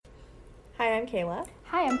Hi, I'm Kayla,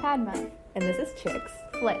 Hi, I'm Padma. and this is Chicks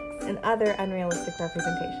Flicks. and Other Unrealistic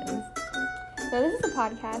Representations. So this is a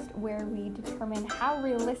podcast where we determine how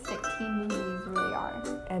realistic teen movies really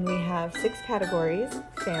are. And we have 6 categories: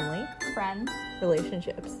 family, Friends,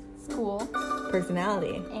 relationships, school,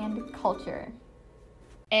 personality. and culture.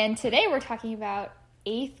 And today we're talking about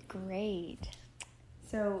 8th grade.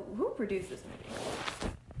 So, who produced this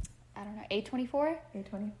movie? I don't know, A24?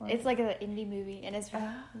 A24? It's like an indie movie, and it's,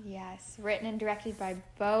 yes, written and directed by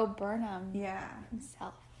Bo Burnham Yeah.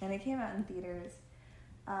 himself. And it came out in theaters.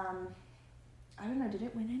 I don't know, did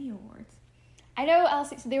it win any awards? I know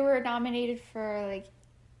they were nominated for,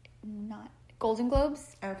 not Golden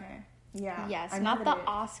Globes. Okay. Yeah. Yes, I not never the did.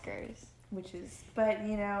 Oscars. Which is, but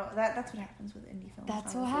that's what happens with indie films.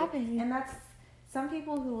 That's what honestly. happens. And that's, some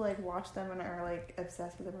people who watch them and are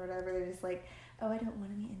obsessed with them or whatever, they're just like, oh, I don't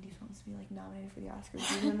want any indie films to be nominated for the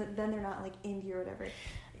Oscars. Even then they're not indie or whatever.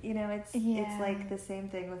 It's like the same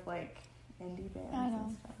thing with indie bands I know.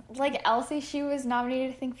 and stuff. Elsie, she was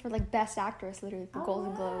nominated, I think, for Best Actress, literally, for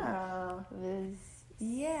Golden Globe. Wow. It was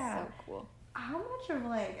so cool. How much of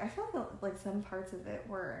I feel like some parts of it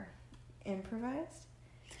were improvised,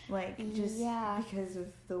 just because of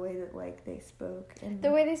the way that they spoke and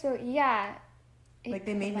the way they spoke, yeah.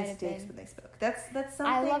 They made mistakes when they spoke. That's something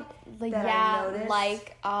I love, that I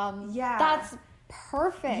noticed. that's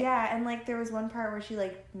perfect. Yeah, and there was one part where she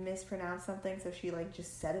mispronounced something, so she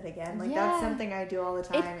just said it again. Yeah. That's something I do all the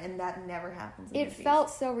time, and that never happens in It movies.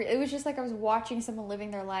 felt so real. It was just I was watching someone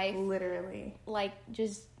living their life. Literally.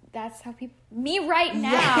 That's how people... Me right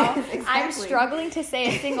now, Yes, exactly. I'm struggling to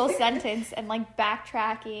say a single sentence and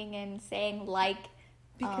backtracking and saying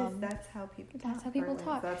Because that's how people talk. That's how people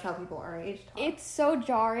talk. That's how people our age talk. It's so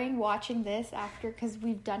jarring watching this because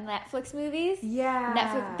we've done Netflix movies. Yeah.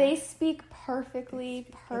 Netflix, they speak perfectly,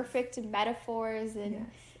 perfect metaphors, and yes.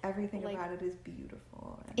 Everything about it is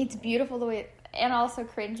beautiful. It's beautiful the way, and also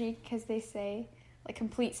cringy because they say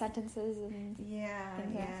complete sentences and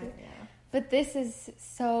things like that. But this is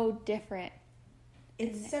so different.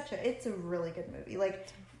 It's a really good movie.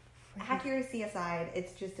 Accuracy aside,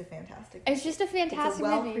 it's just a fantastic movie. It's just a fantastic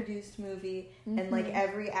movie. It's a well-produced movie, and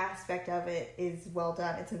every aspect of it is well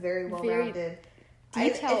done. It's a very well-rounded,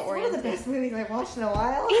 detail-oriented. It's one of the best movies I've watched in a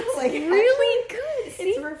while. It's really good.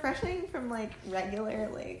 It's refreshing from regular,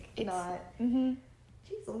 not. Mm-hmm.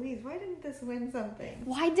 Jeez Louise, why didn't this win something?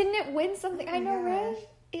 Why didn't it win something? Oh I know, gosh. right?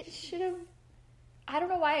 It should have. I don't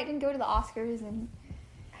know why it didn't go to the Oscars and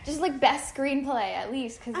just best screenplay at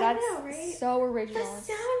least, because that's so original.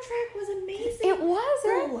 The soundtrack was amazing. It was.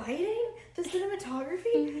 The lighting, the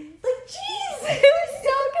cinematography, jeez, it was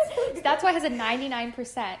so good. That's why it has a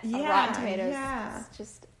 99% of Rotten Tomatoes. Yeah. It's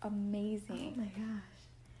just amazing. Oh my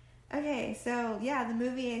gosh. Okay, so the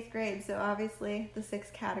movie 8th grade. So obviously the 6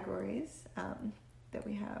 categories that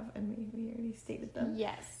we have, and we already stated them.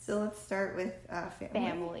 Yes. So let's start with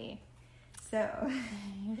family. So,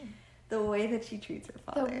 the way that she treats her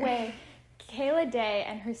father. The way Kayla Day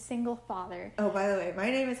and her single father. Oh, by the way, my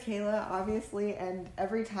name is Kayla, obviously, and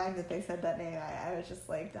every time that they said that name, I was just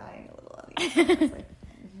dying a little on the inside.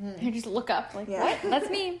 I was You just look up, what? That's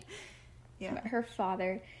me. Yeah. Her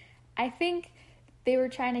father. I think they were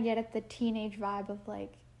trying to get at the teenage vibe of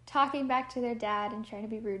talking back to their dad and trying to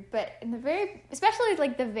be rude. But in especially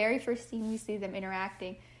the very first scene we see them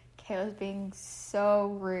interacting, Kayla's being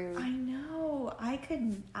so rude. I know. I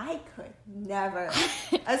could never.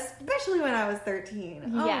 Especially when I was 13. Oh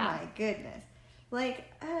my goodness.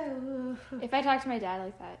 If I talk to my dad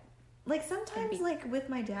like that. Sometimes with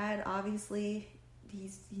my dad, obviously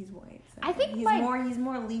he's white. So I think he's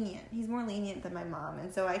more lenient. He's more lenient than my mom,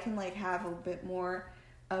 and so I can have a bit more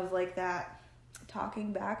of that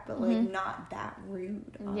talking back, but not that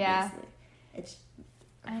rude, obviously. Yeah. It's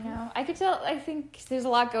I know. I could tell. I think there's a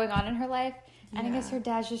lot going on in her life, and I guess her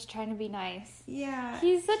dad's just trying to be nice. Yeah.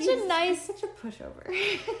 He's such a pushover. He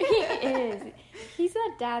is. He's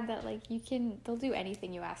that dad that they'll do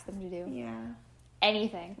anything you ask them to do. Yeah.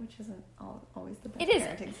 Anything. Which isn't always the best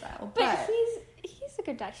parenting style. But he's a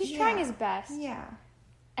good dad. He's trying his best. Yeah.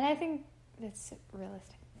 And I think that's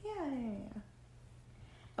realistic. Yeah.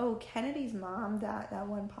 Oh, Kennedy's mom, that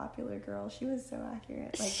one popular girl, she was so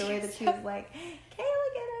accurate. The way that she was Kayla,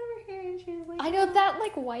 get over here, and she was I know that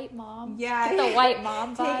white mom. Yeah. The white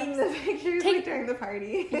mom vibes. Taking the pictures during the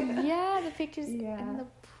party. Yeah, the pictures in the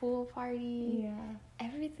pool party. Yeah.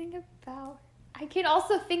 Everything about. I can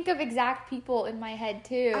also think of exact people in my head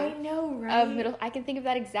too. I know, right? I can think of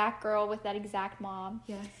that exact girl with that exact mom.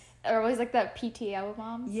 Yes. Or always that PTO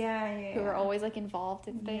moms. Yeah. Who are always involved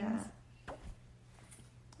in things. Yeah.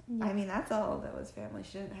 I mean, that's all that was family.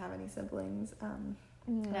 She didn't have any siblings.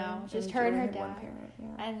 No, just her and her dad. One parent,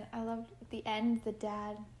 yeah. And I loved at the end, the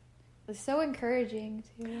dad was so encouraging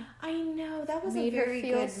too. I know, that was made a very her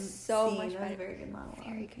feel good so scene. much That better. was a very good monologue.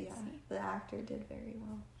 Very good scene. The actor did very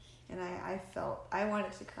well, and I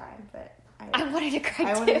wanted to cry, but I wanted to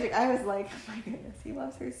cry too. I was like, oh my goodness, he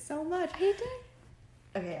loves her so much. He did.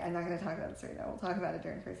 Okay, I'm not going to talk about this right now. We'll talk about it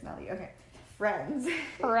during personality. Okay, Friends.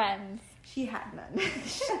 She had none.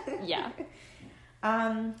 Yeah.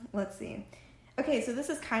 Let's see. Okay, so this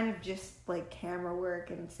is kind of just like camera work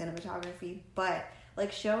and cinematography, but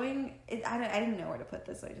like showing it, I didn't know where to put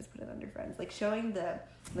this, so I just put it under Friends. Like showing the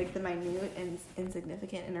minute and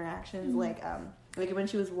insignificant interactions, like when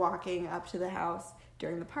she was walking up to the house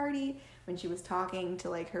during the party, when she was talking to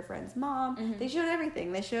like her friend's mom, they showed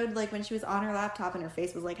everything. They showed like when she was on her laptop and her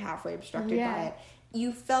face was like halfway obstructed by it.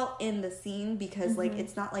 You felt in the scene because like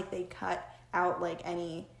it's not like they cut out like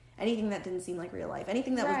anything that didn't seem like real life.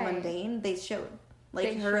 Anything that was mundane, they showed.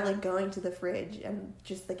 Like like going to the fridge and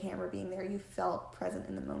just the camera being there, you felt present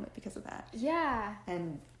in the moment because of that. Yeah.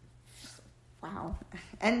 And wow.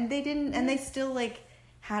 And they didn't, and they still like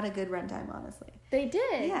had a good runtime, honestly. They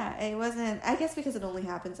did. Yeah, it wasn't, I guess because it only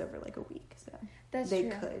happens over like a week, so they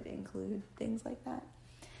true. could include things like that.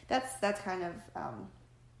 That's kind of,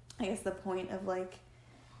 I guess the point of like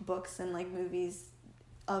books and like movies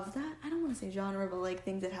of that, I don't want to say genre, but like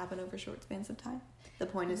things that happen over short spans of time. The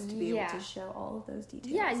point is to be able to show all of those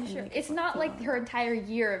details. Yeah, you should. It's not like her entire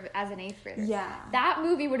year as an 8th grader. Yeah. That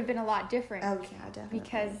movie would have been a lot different. Oh, yeah, definitely.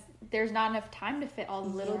 Because there's not enough time to fit all the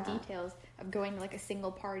little details of going to like a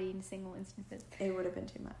single party in single instances. It would have been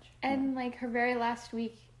too much. And like her very last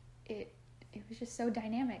week, it was just so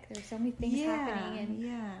dynamic. There were so many things happening, and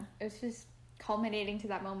it was just culminating to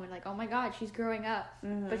that moment. Like, oh my God, she's growing up,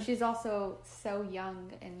 but she's also so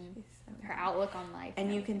young and her outlook on life.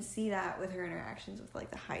 And you can see that with her interactions with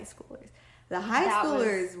like the high schoolers. The high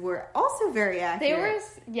schoolers were also very accurate. They were,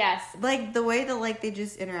 yes. Like the way that like they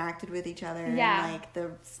just interacted with each other and like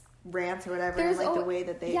the rants or whatever, and like the way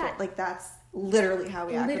that they did, like that's literally how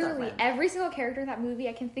we acted. Literally every single character in that movie,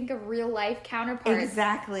 I can think of real life counterparts.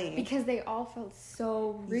 Exactly. Because they all felt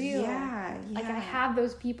so real. Yeah. Like I have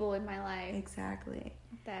those people in my life. Exactly.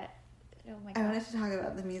 That. Oh my God. I wanted to talk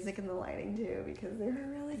about the music and the lighting too, because they were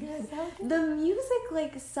really good. The music,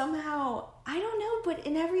 like somehow, I don't know, but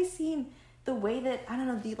in every scene, the way that, I don't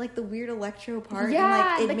know, the weird electro part, and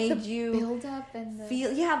like it made you build up and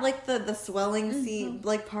feel, like the swelling scene,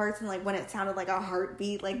 like parts, and like when it sounded like a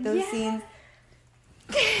heartbeat, like those scenes.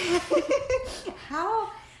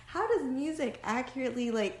 How does music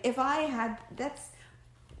accurately, like, if I had, that's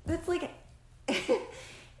like.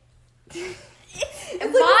 It's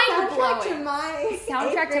like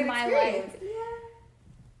soundtrack to my life. Yeah.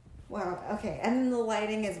 Wow. Okay, and the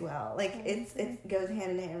lighting as well. Like it goes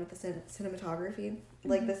hand in hand with the cinematography.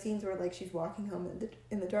 Like the scenes where like she's walking home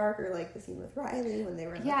in the dark, or like the scene with Riley when they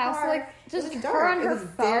were in the car. Also like just it was her dark. on her it was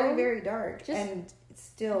phone. Very, very dark, and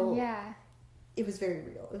still. Yeah. It was very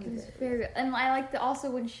real. It was very real. And I liked also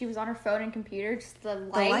when she was on her phone and computer, just the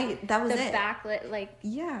light. That was the it. Backlit, like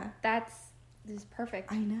this is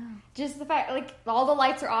perfect. I know. Just the fact, like, all the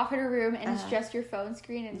lights are off in her room, and it's just your phone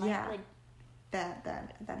screen, and like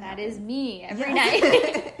that is me every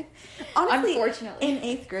night. Honestly, unfortunately, in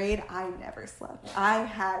 8th grade, I never slept. I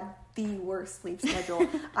had the worst sleep schedule.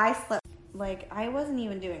 I slept like I wasn't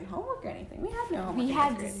even doing homework or anything. We had no homework. We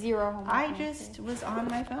had zero homework. I just was on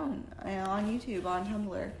my phone, on YouTube, on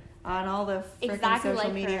Tumblr, on all the freaking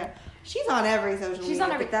social media. Her. She's on every social media.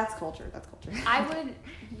 On every. But that's culture. That's culture.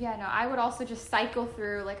 I would also just cycle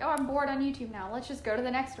through, like, oh, I'm bored on YouTube now. Let's just go to the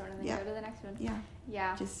next one, and then go to the next one.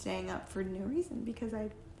 Yeah. Just staying up for no reason, because I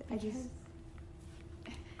don't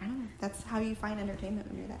know. That's how you find entertainment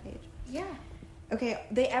when you're that age. Yeah. Okay,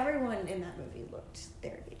 everyone in that movie looked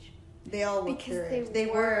their age. They all looked their age. They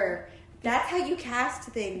were. That's how you cast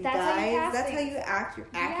things, guys. That's how you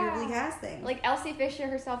accurately cast things. Like Elsie Fisher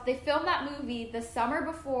herself, they filmed that movie the summer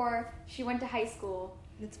before she went to high school.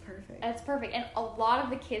 It's perfect. It's perfect. And a lot of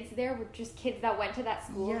the kids there were just kids that went to that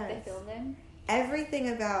school that they filmed in. Everything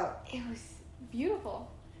about... It was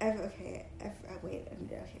beautiful. Okay,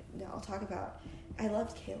 I'll talk about... I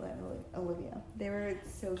loved Kayla and Olivia. They were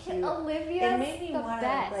so cute. Olivia, it made me want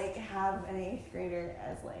to like have an 8th grader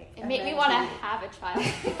as like. It made me want to have a child.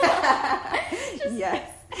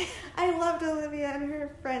 Yes, I loved Olivia and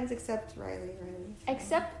her friends, except Riley.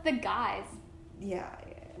 Except the guys. Yeah.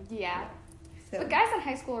 So, but guys in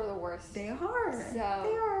high school are the worst. They are. So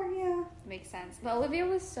they are. Yeah. Makes sense. But Olivia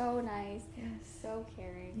was so nice. Yes. So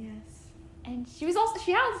caring. Yes. And she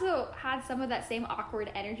also had some of that same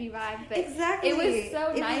awkward energy vibe, but exactly. it was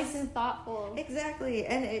so nice and thoughtful. Exactly.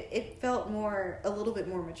 And it felt a little bit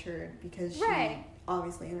more matured because she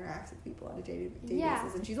obviously interacts with people on a day-to-day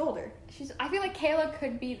basis, and she's older. I feel like Kayla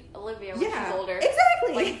could be Olivia when she's older.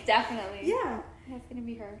 Exactly. Like, definitely. Yeah. That's gonna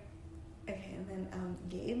be her. Okay, and then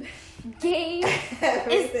Gabe. Gabe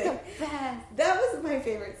is the best. That was my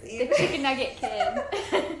favorite scene. The chicken nugget kid.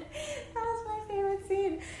 That was my favorite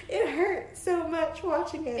scene. It hurt so much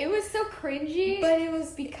watching it. It was so cringy. But it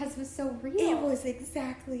was because it was so real. It was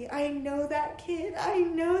exactly. I know that kid. I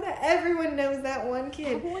know that everyone knows that one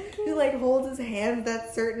kid who like holds his hands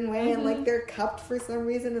that certain way and like they're cupped for some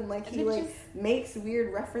reason and like he like makes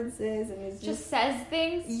weird references and is just says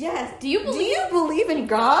things. Yes. Do you believe in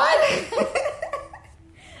God?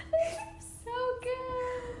 So good.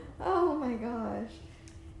 Oh my gosh.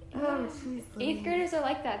 Oh, jeez. 8th graders are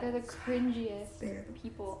like that. They're the cringiest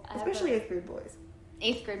people ever. Especially 8th grade boys.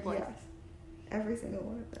 8th grade boys. Yes. Every single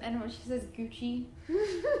one of them. And when she says Gucci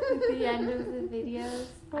at the end of the videos,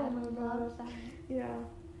 I love that. Yeah.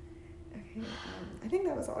 Okay. I think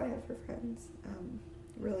that was all I had for friends.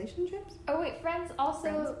 Relationships? Oh wait, friends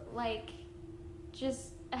also like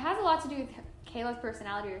just it has a lot to do with Kayla's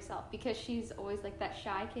personality herself because she's always like that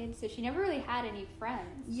shy kid, so she never really had any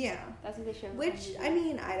friends. Yeah. That's what they showed. Which I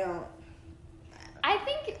mean, I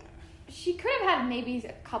think she could have had maybe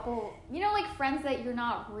a couple, like friends that you're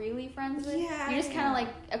not really friends with. Yeah. You're just kind of like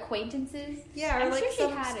acquaintances. Yeah, or I'm like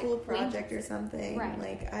sure some school project or something.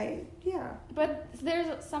 Right. But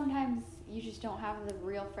there's sometimes you just don't have the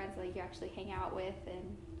real friends that you actually hang out with,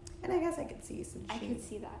 and I guess I could see since I could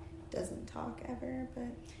see that doesn't talk ever, but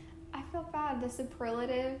I feel bad. The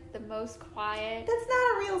superlative, the most quiet. That's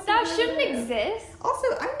not a real superlative. That shouldn't exist. Also,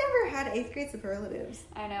 I never had 8th grade superlatives.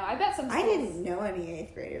 I know. I bet some schools... I didn't know any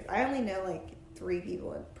 8th graders. I only know like 3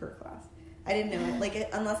 people per class. I didn't know it. Like,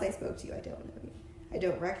 unless I spoke to you, I don't know you. I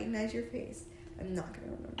don't recognize your face. I'm not going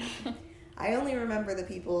to remember you. I only remember the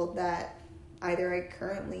people that either I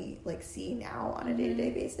currently like see now on a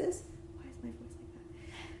day-to-day basis. Why is my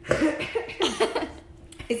voice like that?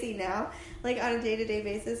 I see now, like on a day-to-day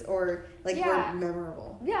basis, or like were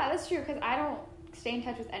memorable. Yeah, that's true, because I don't stay in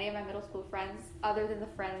touch with any of my middle school friends other than the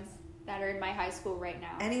friends that are in my high school right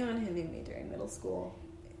now. Anyone who knew me during middle school.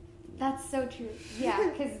 That's so true. Yeah,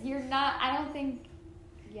 because you're not, I don't think,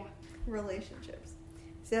 Relationships.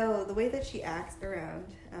 So the way that she acts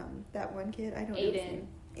around that one kid, I don't know his name.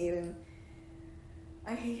 Aiden.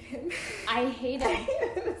 I hate him. I hate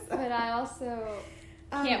him. But I also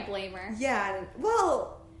can't blame her. Yeah,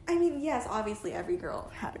 well... I mean, yes, obviously every girl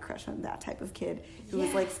had a crush on that type of kid who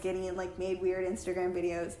was like skinny and like made weird Instagram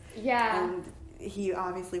videos. Yeah. And he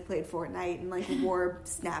obviously played Fortnite and like wore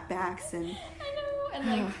snapbacks and... I know, and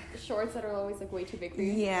like shorts that are always like way too big for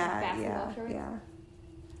you. Yeah, like basketball shorts. Yeah.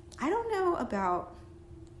 I don't know about...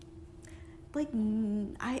 Like,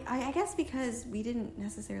 I guess because we didn't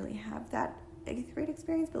necessarily have that 8th grade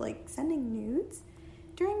experience, but like sending nudes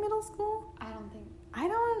during middle school?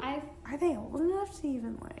 Are they old enough to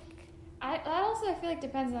even like... That also, I feel like,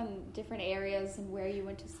 depends on different areas and where you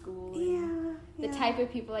went to school. And the type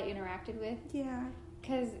of people that you interacted with. Yeah.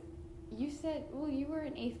 Because you said, you were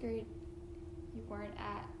in 8th grade. You weren't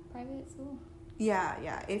at private school? Yeah.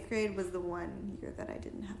 8th grade was the one year that I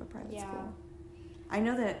didn't have a private school. I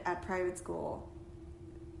know that at private school,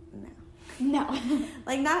 no.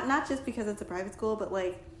 Like, not just because it's a private school, but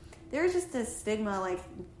like, there's just a stigma, like,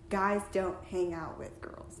 guys don't hang out with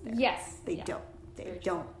girls there. Yes. They don't. They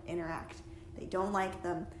don't interact. They don't like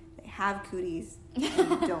them. They have cooties. And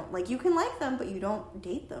you don't. Like, you can like them, but you don't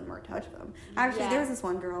date them or touch them. Actually, there was this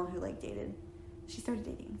one girl who, like, dated... She started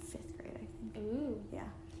dating in 5th grade, I think. Ooh. Yeah.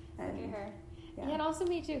 And, look at her. Yeah, and also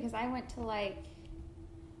me, too, because I went to, like,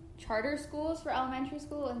 charter schools for elementary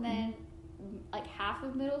school and then, like, half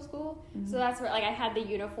of middle school. So that's where, like, I had the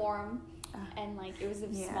uniform and, like, it was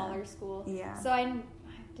a smaller school. Yeah. So I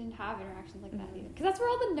didn't have interactions like that either. Because that's where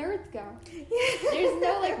all the nerds go. There's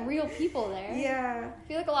no, like, real people there. Yeah. I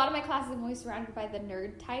feel like a lot of my classes I'm always surrounded by the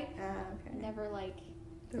nerd type. Okay. Never, like,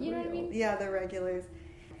 you know what I mean? Yeah, the regulars.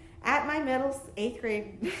 At my 8th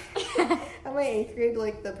grade, at my 8th grade,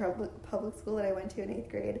 like, the public school that I went to in 8th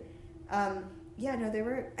grade, there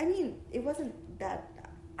were, I mean, it wasn't that,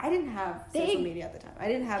 I didn't have social media at the time. I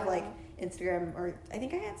didn't have, like, Instagram, or I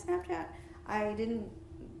think I had Snapchat. I didn't,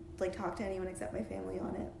 like, talk to anyone except my family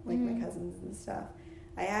on it, like my cousins and stuff.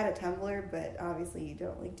 I had a Tumblr, but obviously you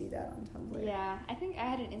don't, like, do that on Tumblr. Yeah, I think I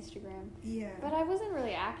had an Instagram. Yeah. But I wasn't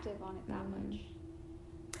really active on it that much.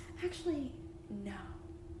 Actually, no.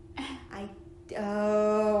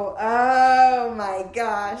 Oh my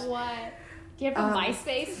gosh. What? Do you have a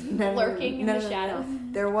MySpace lurking in the shadows? No.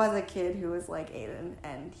 There was a kid who was like Aiden,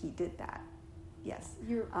 and he did that. Yes.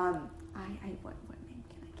 What name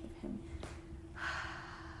can I give him?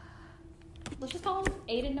 Let's just call him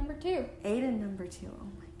Aiden number 2. Aiden number 2. Oh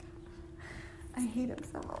my god. I hate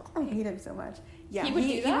him so much. Yeah, he would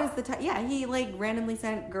do that? He was the type. Yeah, he like randomly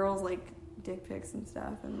sent girls like dick pics and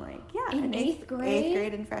stuff, and like in 8th grade. 8th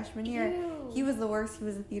grade and freshman year. Ew. He was the worst. He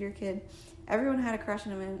was a theater kid. Everyone had a crush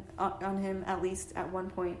on him at least at one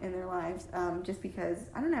point in their lives, just because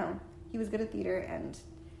I don't know. He was good at theater, and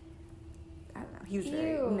I don't know. He was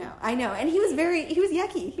very I know, and he was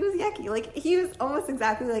yucky. Like he was almost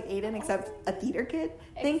exactly like Aiden, except a theater kid.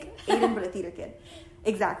 Think Aiden, but a theater kid.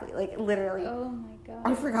 Exactly, like literally. Oh my god.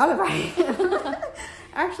 I forgot about him.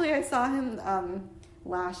 Actually, I saw him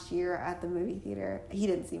last year at the movie theater. He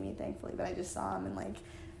didn't see me, thankfully, but I just saw him and like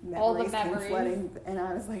all the came memories flooding, and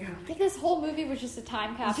I was like, I think this whole movie was just a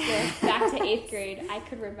time capsule back to 8th grade. I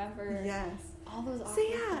could remember all those awful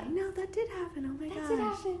things. No, that did happen. Oh my gosh. That did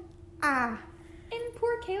happen. And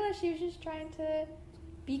poor Kayla, she was just trying to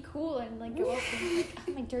be cool and like go up and like,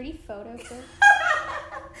 oh, my dirty photo book.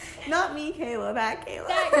 Not me, Kayla. That Kayla.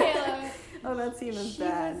 That Kayla. Oh, that scene was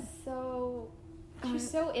bad. She's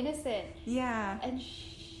so innocent. Yeah. And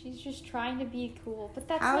she's just trying to be cool, but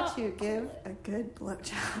that's how not to give a good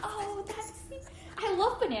blowjob. Oh, I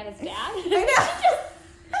love Banana's dad. I know.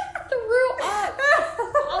 Threw up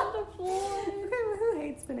on the floor. Who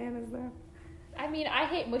hates bananas though? I mean, I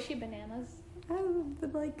hate mushy bananas.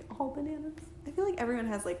 But like all bananas. I feel like everyone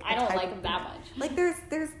has like. I don't like them that much. Like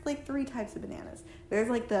there's like 3 types of bananas. There's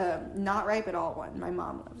like the not ripe at all one. My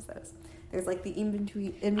mom loves those. There's like the in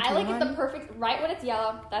between. I like it the perfect right when it's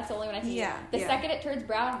yellow. That's the only one I can eat. The second it turns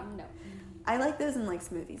brown, no. I like those in like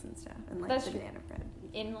smoothies and stuff, and like the banana bread.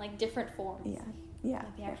 In like different forms. Yeah.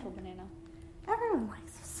 Like the actual banana. Everyone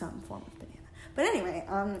likes some form of banana. But anyway,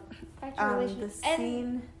 the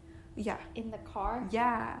scene. In the car.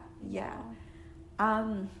 Yeah.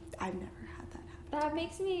 I've never had that happen. That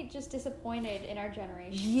makes me just disappointed in our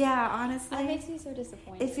generation. Yeah, honestly. That makes me so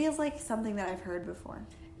disappointed. It feels like something that I've heard before.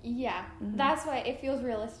 Yeah, that's why it feels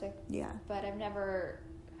realistic. Yeah. But I've never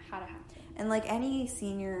had it happen. And like any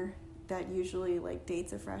senior that usually like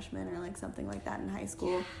dates a freshman or like something like that in high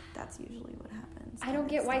school, that's usually what happens. I don't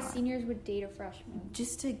get why seniors would date a freshman.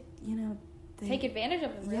 Just to, take advantage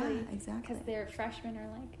of them, really. Yeah, exactly. Because their freshmen are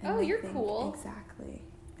like, you're cool. Exactly.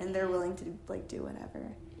 And they're willing to like do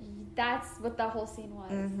whatever. That's what the whole scene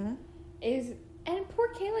was. Mm-hmm. And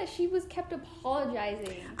poor Kayla, she was kept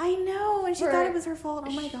apologizing. I know, and she thought it was her fault.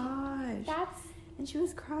 Oh my gosh. And she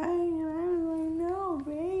was crying, and I was like, no,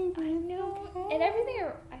 babe. I know. Okay. And everything,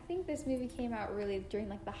 I think this movie came out really during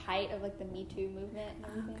like the height of like the Me Too movement and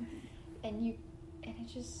everything. Okay. And it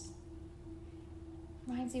just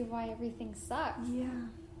reminds you of why everything sucks. Yeah.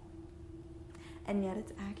 And yet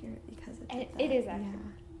it's accurate because it is accurate.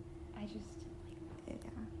 Yeah. I just...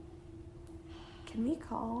 Can we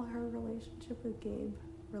call her relationship with Gabe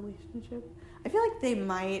relationship? I feel like they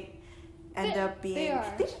might end up being...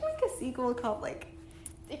 They should make a sequel called like...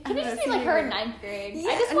 Can it just be like her in 9th grade? Yeah,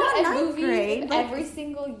 I just want a movie grade, every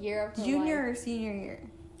single year of her junior life. or senior year.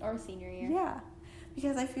 Or senior year. Yeah.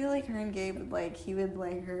 Because I feel like her and Gabe would like, he would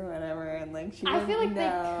like her whatever, and like she would I feel like they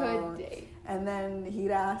could date. And then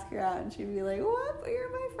he'd ask her out and she'd be like, what? But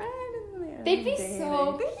you're my friend. And they'd be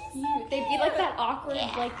so cute. They'd be like that awkward,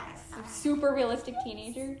 like super realistic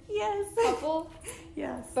teenager couple.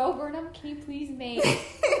 Yes. Bo Burnham, can you please make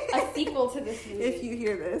a sequel to this movie? If you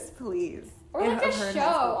hear this, please. Or like a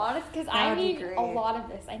show, honestly, because I need a lot of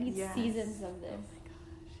this. I need seasons of this. Oh my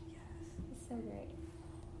gosh, yes. It's so great.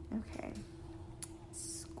 Okay.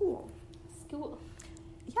 School.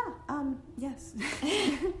 Yeah, yes.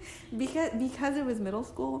 because it was middle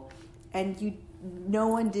school and no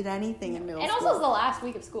one did anything in middle school. And also it's the last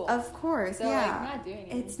week of school. Of course, so, like, we're not doing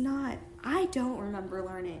anything. It's not. I don't remember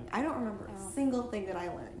learning. I don't remember a single thing that I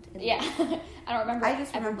learned. I don't remember. I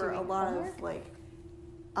just remember a lot of, like,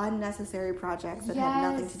 unnecessary projects that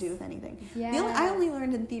had nothing to do with anything. Yes. I only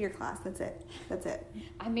learned in theater class. That's it.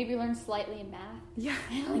 I maybe learned slightly in math. Yeah,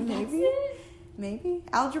 like, maybe. That's it? Maybe.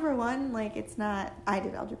 Algebra 1, like, it's not... I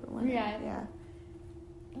did Algebra 1. Yeah.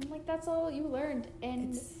 And, like, that's all you learned.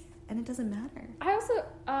 And it doesn't matter. I also,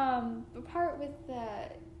 the part with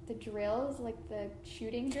the drills, like the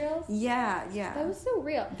shooting drills. Yeah. That was so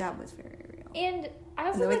real. That was very real. And I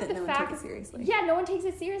also like the fact... No one takes it seriously. Yeah, no one takes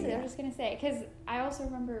it seriously. I was just going to say. Because I also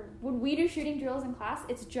remember when we do shooting drills in class,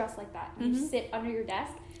 it's just like that. You sit under your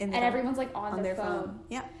desk, and everyone's, like, on their phone.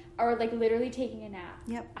 Yep. Or, like, literally taking a nap.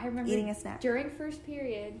 Yep. I remember eating a snack. During first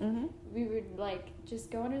period, we would, like, like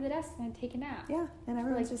just go under the desk and take a nap. Yeah, and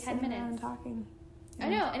everyone's like just 10 sitting around minutes. and talking. I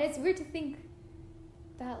know, and it's weird to think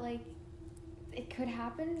that like it could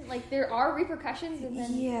happen. Like there are repercussions, and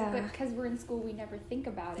then but because we're in school, we never think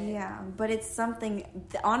about it. Yeah, but it's something.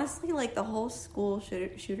 Honestly, like the whole school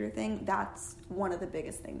shooter thing. That's one of the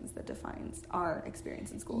biggest things that defines our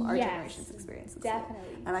experience in school, our generation's experience in school.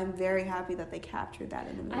 Definitely. And I'm very happy that they captured that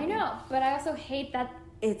in the movie. I know, but I also hate that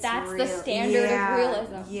that's real. the standard of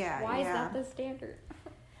realism. Yeah, why is that the standard?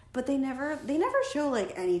 But they never show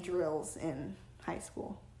like any drills in high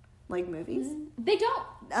school. Like movies, they don't,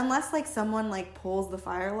 unless like someone like pulls the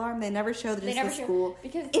fire alarm. They never show the school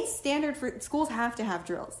because it's standard for schools have to have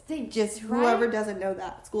drills. Whoever doesn't know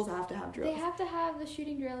that schools have to have drills. They have to have the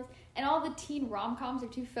shooting drills, and all the teen rom-coms are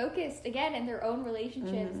too focused again in their own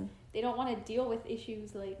relationships. Mm-hmm. They don't want to deal with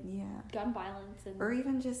issues like gun violence or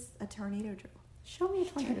even just a tornado drill. Show me a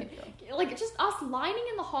tornado drill. Like just us lining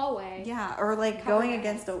in the hallway. Yeah, or like going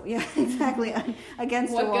against exactly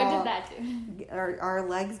against a wall. What good did that do? Or our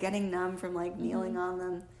legs getting numb from like kneeling on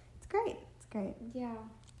them. It's great. It's great. Yeah.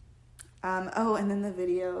 And then the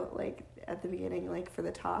video like at the beginning like for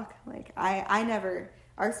the talk like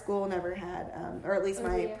our school never had or at least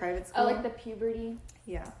my private school. Oh, like the puberty.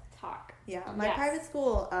 Yeah. Talk. Yeah, my private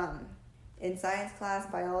school in science class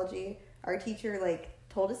biology, our teacher like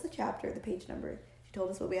told us the chapter, the page number. She told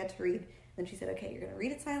us what we had to read. Then she said, okay, you're going to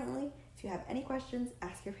read it silently. If you have any questions,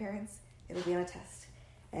 ask your parents. It'll be on a test.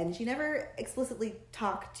 And she never explicitly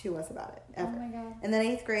talked to us about it, ever. Oh, my God. And then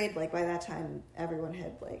 8th grade, like, by that time, everyone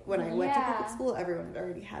had, like, when I went to public school, everyone had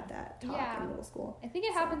already had that talk in middle school. I think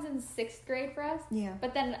it happens in 6th grade for us. Yeah.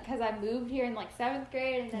 But then, because I moved here in, like, 7th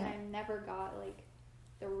grade, and then I never got, like,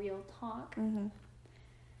 the real talk. Mm-hmm.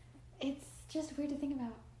 It's just weird to think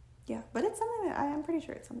about. Yeah, but it's something that I'm pretty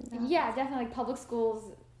sure it's something that happens. Yeah, definitely. Like public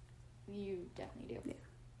schools, you definitely do. Yeah.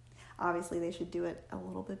 Obviously, they should do it a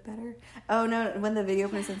little bit better. Oh, no, when the video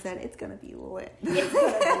person said, it's going to be lit. It's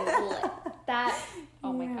going to be lit. That,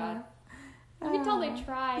 oh my God. You can tell they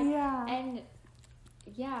tried. Yeah. And,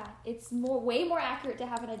 yeah, it's way more accurate to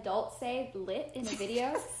have an adult say lit in a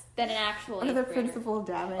video than an actual Or the principal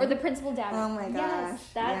dabbing. Or the principal dabbing. Oh my gosh.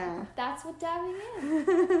 Yes, that's what dabbing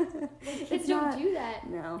is. Like, kids don't do that.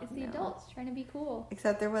 No. It's the adults trying to be cool.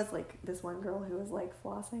 Except there was like this one girl who was like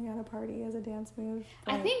flossing at a party as a dance move.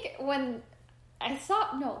 I think when I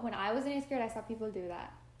was in 8th grade, I saw people do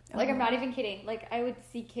that. Like, I'm not even kidding. Like, I would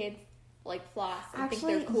see kids like floss and think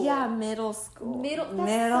they're cool. Yeah, middle school. That's such a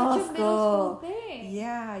middle school thing.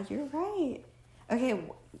 Yeah, you're right. Okay,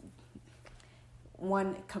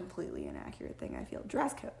 one completely inaccurate thing I feel.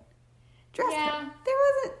 Dress code. Dress code.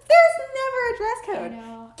 There's never a dress code. I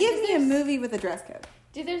know. Give me a movie with a dress code.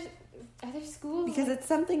 Are there schools? Because it's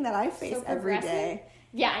something that I face every day.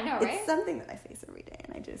 Yeah, I know, right? It's something that I face every day,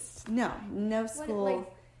 and I just, no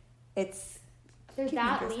school, There's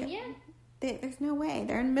that lenient? There's no way.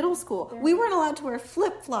 They're in middle school. We weren't allowed to wear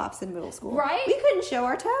flip-flops in middle school. Right? We couldn't show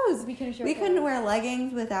our toes. We couldn't wear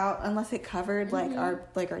leggings unless it covered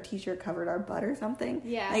our t-shirt covered our butt or something.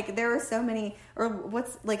 Yeah. Like there were so many, or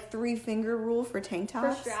what's like 3-finger rule for tank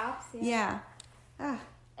tops? For straps, yeah. And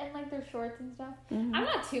like their shorts and stuff. Mm-hmm. I'm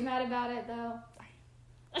not too mad about it though.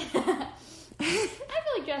 I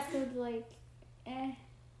feel like dress code's like,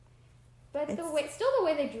 But the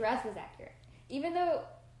way they dress was accurate. Even though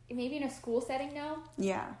maybe in a school setting now.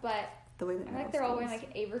 Yeah. But the way that I like they're all wearing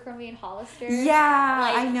like Abercrombie and Hollister. Yeah,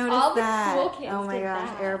 like, I noticed all that. The school kids oh my gosh,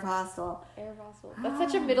 that. Aeropostale. That's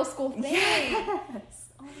such a middle school thing. Yes.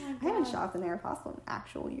 Oh my God. I haven't shopped in Aeropostale in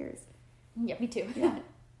actual years. Yeah, me too. Yeah.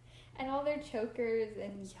 And all their chokers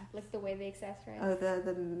and like the way they accessorize. Oh,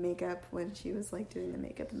 the makeup when she was like doing the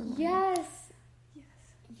makeup in the morning.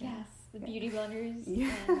 Yes. The beauty blenders.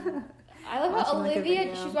 Yeah. I love how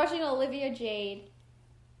Olivia. She's watching Olivia Jade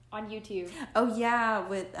on YouTube. Oh yeah,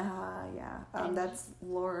 with that's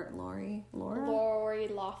Lori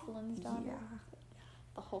Loughlin's daughter. Yeah.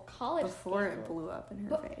 The whole college before scandal. it blew up in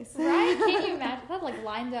her face. Right? Can you imagine? That like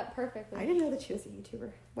lined up perfectly. I didn't know that she was a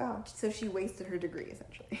YouTuber. Wow. So she wasted her degree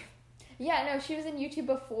essentially. Yeah, no, she was in YouTube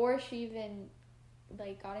before she even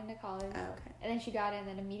like got into college. Oh, okay. And then she got in and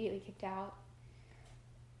then immediately kicked out.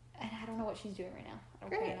 And I don't know what she's doing right now. I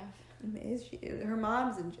don't care enough. Is her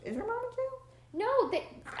mom's in jail? No,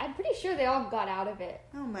 I'm pretty sure they all got out of it.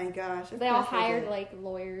 Oh my gosh. They all hired like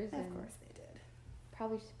lawyers. Of course they did.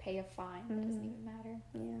 Probably just pay a fine. It doesn't even matter.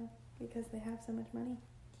 Yeah, because they have so much money.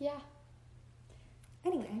 Yeah.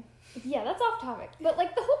 Anyway. Yeah, that's off topic. But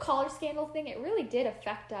like the whole college scandal thing, it really did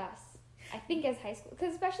affect us. I think as high school,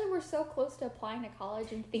 because especially we're so close to applying to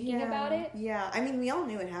college and thinking about it. Yeah, I mean, we all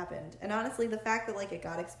knew it happened. And honestly, the fact that like it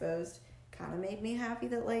got exposed kind of made me happy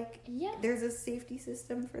that, like, there's a safety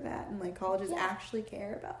system for that, and, like, colleges actually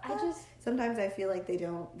care about that. Sometimes I feel like they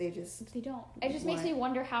don't. It just makes me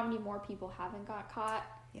wonder how many more people haven't got caught.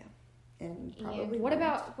 Yeah. And probably what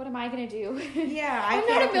am I going to do? Yeah, I'm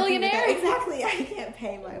not a millionaire. Exactly. I can't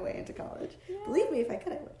pay my way into college. Yeah. Believe me, if I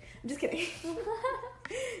could, I would. I'm just kidding.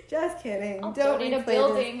 Just kidding. I'll donate a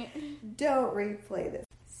building. Don't replay this.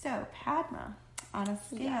 So, Padma, on a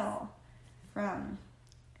scale from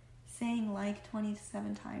saying like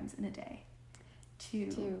 27 times in a day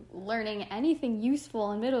to learning anything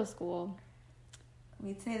useful in middle school,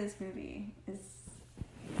 we'd say this movie is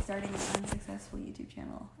starting an unsuccessful YouTube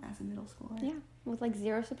channel as a middle schooler. Yeah, with like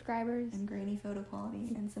 0 subscribers. And grainy photo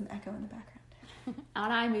quality and some echo in the background. On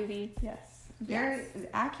iMovie. Yes. Very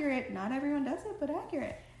accurate. Not everyone does it, but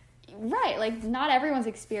accurate. Right, like not everyone's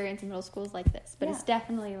experience in middle school is like this, but it's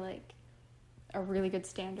definitely like a really good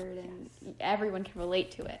standard, and everyone can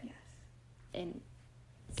relate to it. Yes. In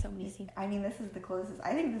so many scenes. I mean, this is the closest.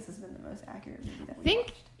 I think this has been the most accurate movie that we've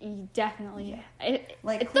watched. Definitely. Yeah.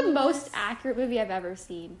 It's the most accurate movie I've ever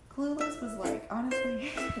seen. Clueless was like,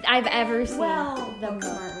 honestly. I've ever seen. Well,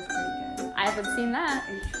 Booksmart was pretty good. I haven't seen that.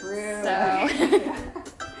 True. So.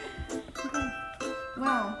 Okay.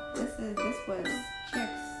 Well, this was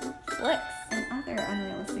Chicks, Flicks, and other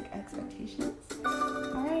unrealistic expectations.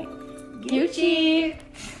 All right. Gucci.